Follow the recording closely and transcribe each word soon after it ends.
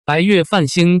白月梵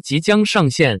星即将上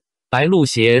线，白鹿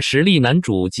携实力男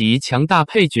主及强大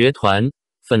配角团，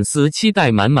粉丝期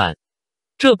待满满。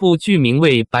这部剧名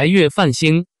为《白月梵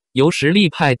星》，由实力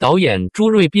派导演朱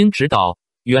瑞斌执导，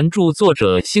原著作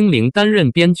者星灵担任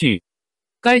编剧。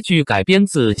该剧改编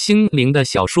自星灵的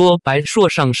小说《白硕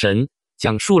上神》，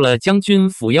讲述了将军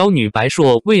府妖女白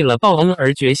硕为了报恩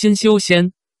而决心修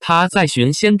仙。她在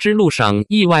寻仙之路上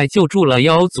意外救助了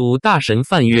妖族大神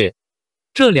梵月。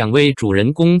这两位主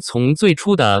人公从最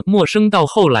初的陌生到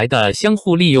后来的相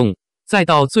互利用，再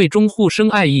到最终互生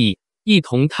爱意，一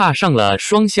同踏上了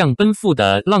双向奔赴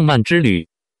的浪漫之旅。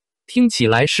听起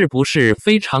来是不是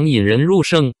非常引人入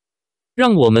胜？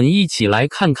让我们一起来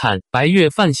看看《白月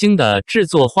梵星》的制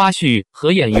作花絮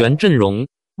和演员阵容，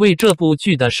为这部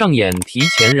剧的上演提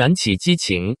前燃起激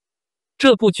情。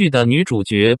这部剧的女主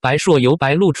角白硕由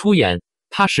白鹿出演，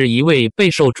她是一位备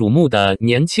受瞩目的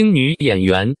年轻女演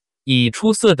员，以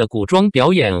出色的古装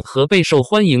表演和备受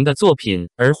欢迎的作品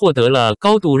而获得了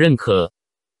高度认可。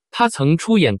她曾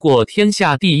出演过《天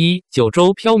下第一》《九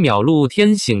州缥缈录》《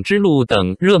天醒之路》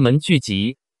等热门剧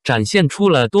集，展现出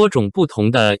了多种不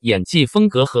同的演技风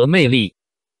格和魅力。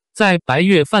在《白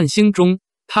月梵星》中，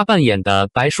她扮演的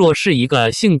白硕是一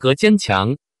个性格坚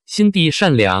强、心地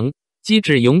善良、机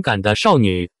智勇敢的少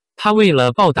女。她为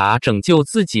了报答拯救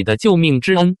自己的救命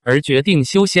之恩而决定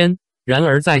修仙，然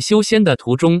而在修仙的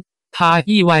途中，她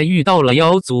意外遇到了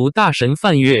妖族大神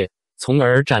梵月，从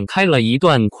而展开了一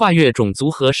段跨越种族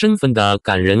和身份的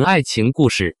感人爱情故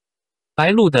事。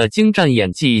白鹿的精湛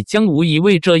演技将无疑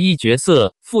为这一角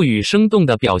色赋予生动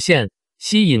的表现，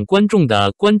吸引观众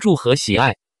的关注和喜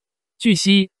爱。据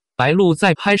悉，白鹿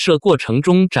在拍摄过程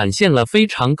中展现了非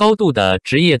常高度的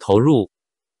职业投入，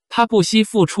她不惜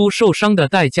付出受伤的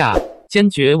代价，坚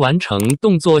决完成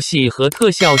动作戏和特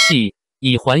效戏，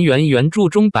以还原原著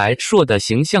中白硕的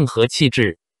形象和气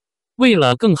质。为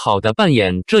了更好地扮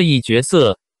演这一角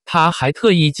色，她还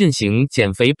特意进行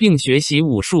减肥并学习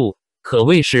武术，可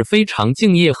谓是非常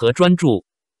敬业和专注。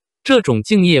这种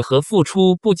敬业和付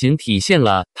出不仅体现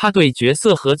了她对角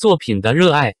色和作品的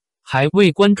热爱，还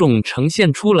为观众呈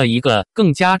现出了一个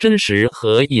更加真实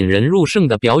和引人入胜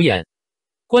的表演。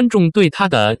观众对她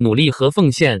的努力和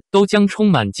奉献都将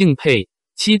充满敬佩，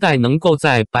期待能够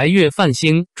在《白月梵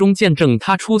星》中见证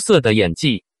她出色的演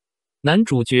技。男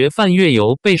主角梵月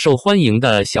由备受欢迎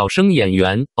的小生演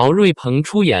员敖瑞鹏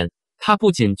出演，他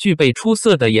不仅具备出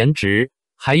色的颜值，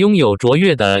还拥有卓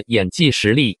越的演技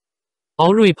实力。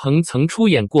敖瑞鹏曾出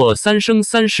演过《三生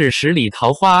三世十里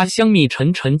桃花》《香蜜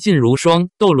沉沉烬如霜》《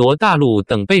斗罗大陆》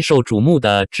等备受瞩目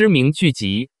的知名剧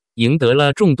集，赢得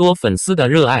了众多粉丝的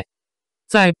热爱。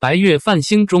在《白月梵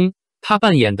星》中，他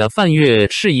扮演的梵月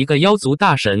是一个妖族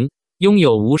大神，拥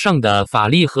有无上的法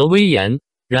力和威严，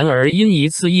然而因一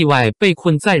次意外被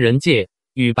困在人界，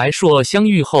与白硕相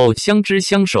遇后相知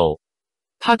相守。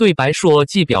他对白硕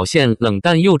既表现冷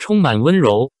淡又充满温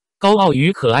柔，高傲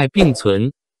与可爱并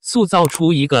存，塑造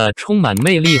出一个充满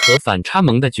魅力和反差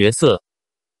萌的角色。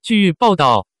据报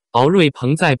道，敖瑞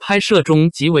鹏在拍摄中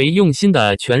极为用心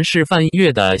地诠释梵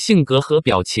月的性格和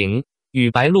表情，与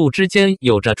白鹿之间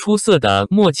有着出色的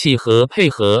默契和配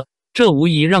合，这无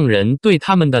疑让人对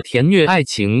他们的甜虐爱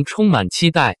情充满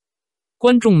期待。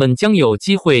观众们将有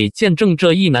机会见证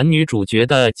这一男女主角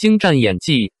的精湛演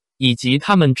技，以及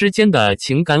他们之间的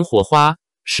情感火花，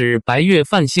使《白月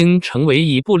梵星》成为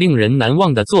一部令人难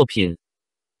忘的作品。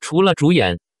除了主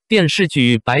演，电视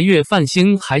剧《白月梵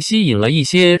星》还吸引了一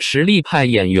些实力派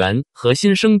演员和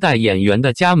新生代演员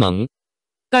的加盟。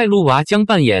戴露娃将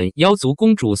扮演妖族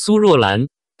公主苏若兰，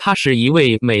她是一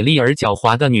位美丽而狡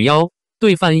猾的女妖，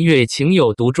对梵月情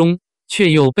有独钟，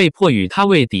却又被迫与她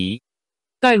为敌。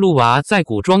戴露娃在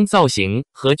古装造型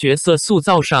和角色塑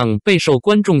造上备受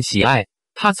观众喜爱，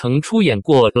她曾出演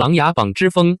过《琅琊榜之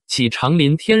风》《启长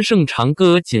林天圣长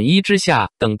歌锦衣之下》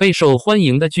等备受欢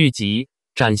迎的剧集，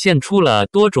展现出了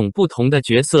多种不同的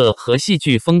角色和戏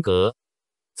剧风格。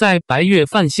在《白月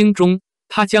梵星》中，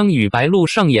她将与白鹿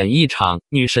上演一场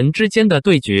女神之间的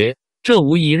对决，这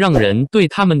无疑让人对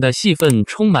他们的戏份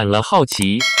充满了好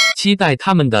奇，期待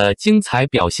他们的精彩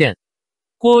表现。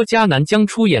郭嘉男将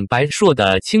出演白硕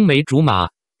的青梅竹马，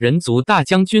人族大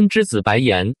将军之子白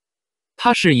岩。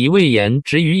他是一位颜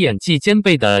值与演技兼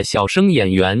备的小生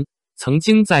演员，曾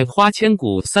经在《花千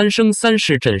骨》《三生三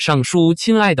世枕上书》《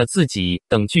亲爱的自己》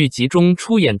等剧集中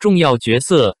出演重要角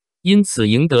色，因此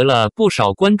赢得了不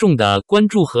少观众的关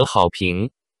注和好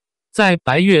评。在《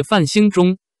白月梵星》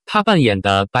中，他扮演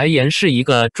的白岩是一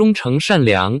个忠诚善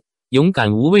良、勇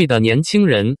敢无畏的年轻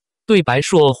人，对白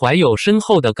硕怀有深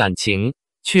厚的感情，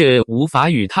却无法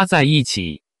与他在一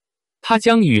起。他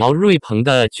将与敖瑞鹏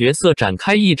的角色展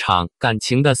开一场感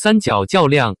情的三角较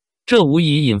量，这无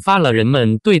疑引发了人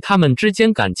们对他们之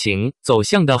间感情走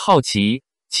向的好奇，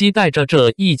期待着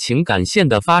这一情感线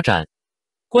的发展。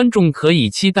观众可以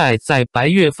期待在《白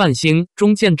月梵星》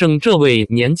中见证这位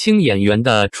年轻演员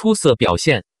的出色表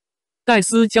现。戴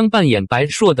斯将扮演白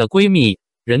硕的闺蜜，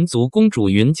人族公主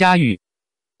云佳玉。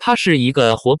她是一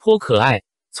个活泼可爱、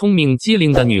聪明机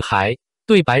灵的女孩，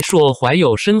对白硕怀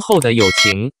有深厚的友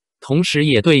情，同时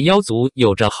也对妖族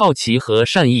有着好奇和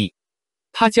善意。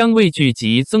她将为剧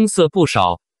集增色不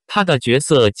少，她的角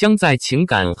色将在情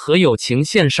感和友情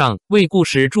线上为故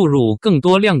事注入更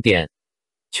多亮点。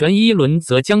全一伦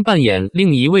则将扮演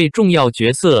另一位重要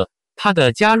角色，他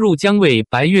的加入将为《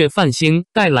白月梵星》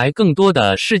带来更多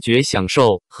的视觉享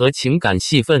受和情感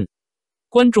戏份。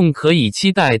观众可以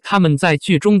期待他们在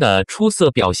剧中的出色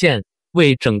表现，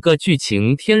为整个剧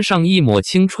情添上一抹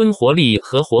青春活力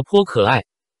和活泼可爱。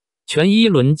全一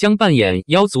伦将扮演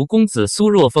妖族公子苏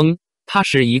若风，他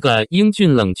是一个英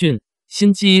俊冷峻、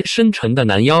心机深沉的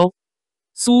男妖。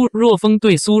苏若风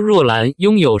对苏若兰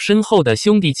拥有深厚的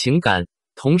兄弟情感，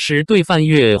同时对范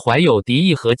月怀有敌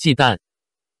意和忌惮。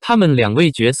他们两位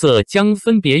角色将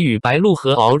分别与白鹿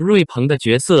和敖瑞鹏的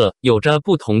角色有着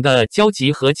不同的交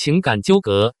集和情感纠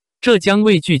葛，这将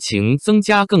为剧情增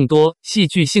加更多戏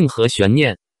剧性和悬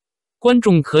念。观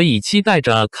众可以期待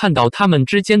着看到他们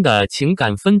之间的情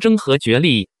感纷争和角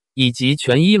力，以及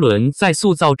全一伦在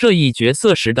塑造这一角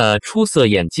色时的出色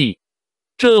演技。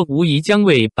这无疑将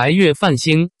为《白月梵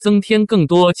星》增添更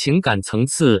多情感层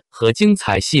次和精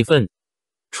彩戏份。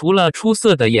除了出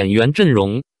色的演员阵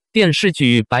容，电视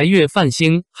剧《白月梵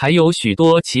星》还有许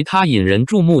多其他引人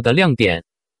注目的亮点。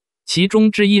其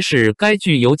中之一是该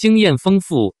剧由经验丰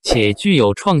富且具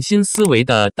有创新思维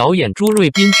的导演朱瑞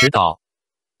斌执导。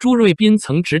朱瑞斌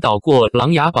曾执导过《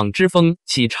琅琊榜之风》《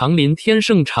启长林天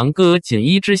盛长歌锦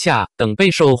衣之下》等备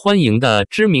受欢迎的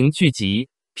知名剧集，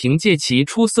凭借其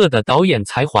出色的导演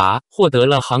才华，获得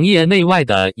了行业内外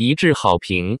的一致好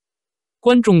评。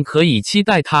观众可以期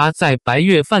待他在《白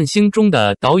月梵星》中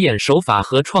的导演手法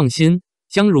和创新，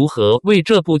将如何为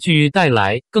这部剧带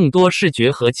来更多视觉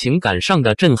和情感上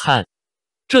的震撼。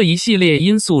这一系列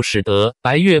因素使得《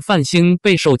白月梵星》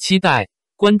备受期待，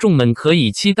观众们可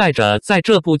以期待着在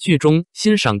这部剧中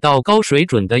欣赏到高水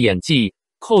准的演技、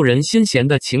扣人心弦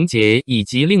的情节以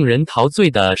及令人陶醉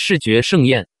的视觉盛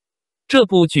宴。这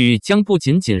部剧将不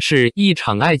仅仅是一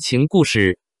场爱情故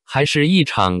事，还是一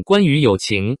场关于友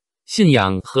情、信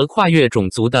仰和跨越种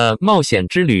族的冒险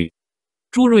之旅。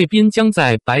朱瑞斌将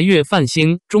在《白月梵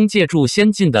星》中借助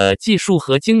先进的技术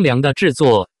和精良的制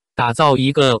作，打造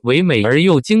一个唯美而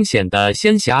又惊险的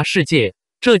仙侠世界，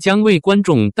这将为观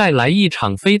众带来一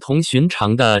场非同寻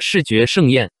常的视觉盛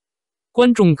宴。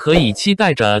观众可以期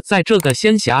待着在这个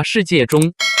仙侠世界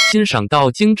中欣赏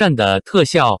到精湛的特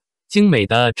效、精美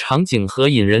的场景和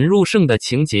引人入胜的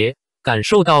情节，感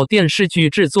受到电视剧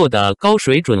制作的高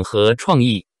水准和创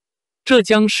意。这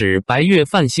将使《白月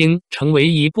梵星》成为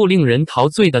一部令人陶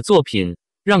醉的作品，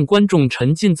让观众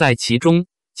沉浸在其中，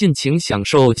尽情享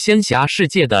受仙侠世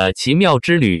界的奇妙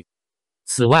之旅。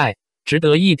此外，值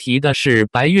得一提的是，《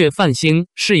白月梵星》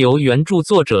是由原著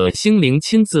作者星灵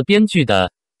亲自编剧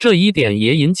的，这一点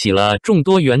也引起了众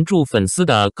多原著粉丝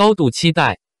的高度期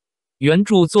待。原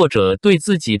著作者对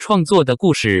自己创作的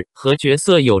故事和角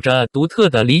色有着独特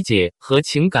的理解和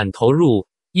情感投入，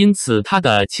因此他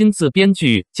的亲自编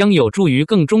剧将有助于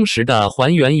更忠实地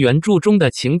还原原著中的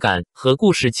情感和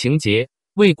故事情节，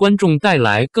为观众带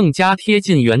来更加贴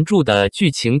近原著的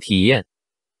剧情体验。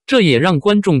这也让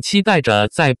观众期待着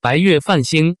在《白月梵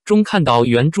星》中看到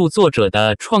原著作者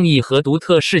的创意和独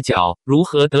特视角如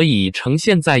何得以呈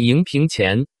现在荧屏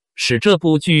前，使这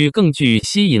部剧更具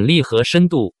吸引力和深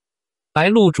度。白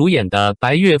鹿主演的《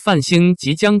白月梵星》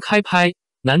即将开拍，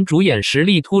男主演实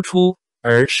力突出，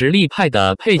而实力派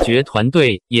的配角团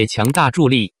队也强大助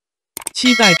力，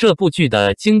期待这部剧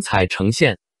的精彩呈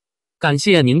现。感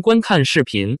谢您观看视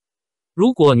频，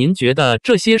如果您觉得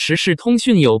这些时事通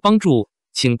讯有帮助，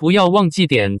请不要忘记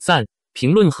点赞、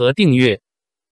评论和订阅。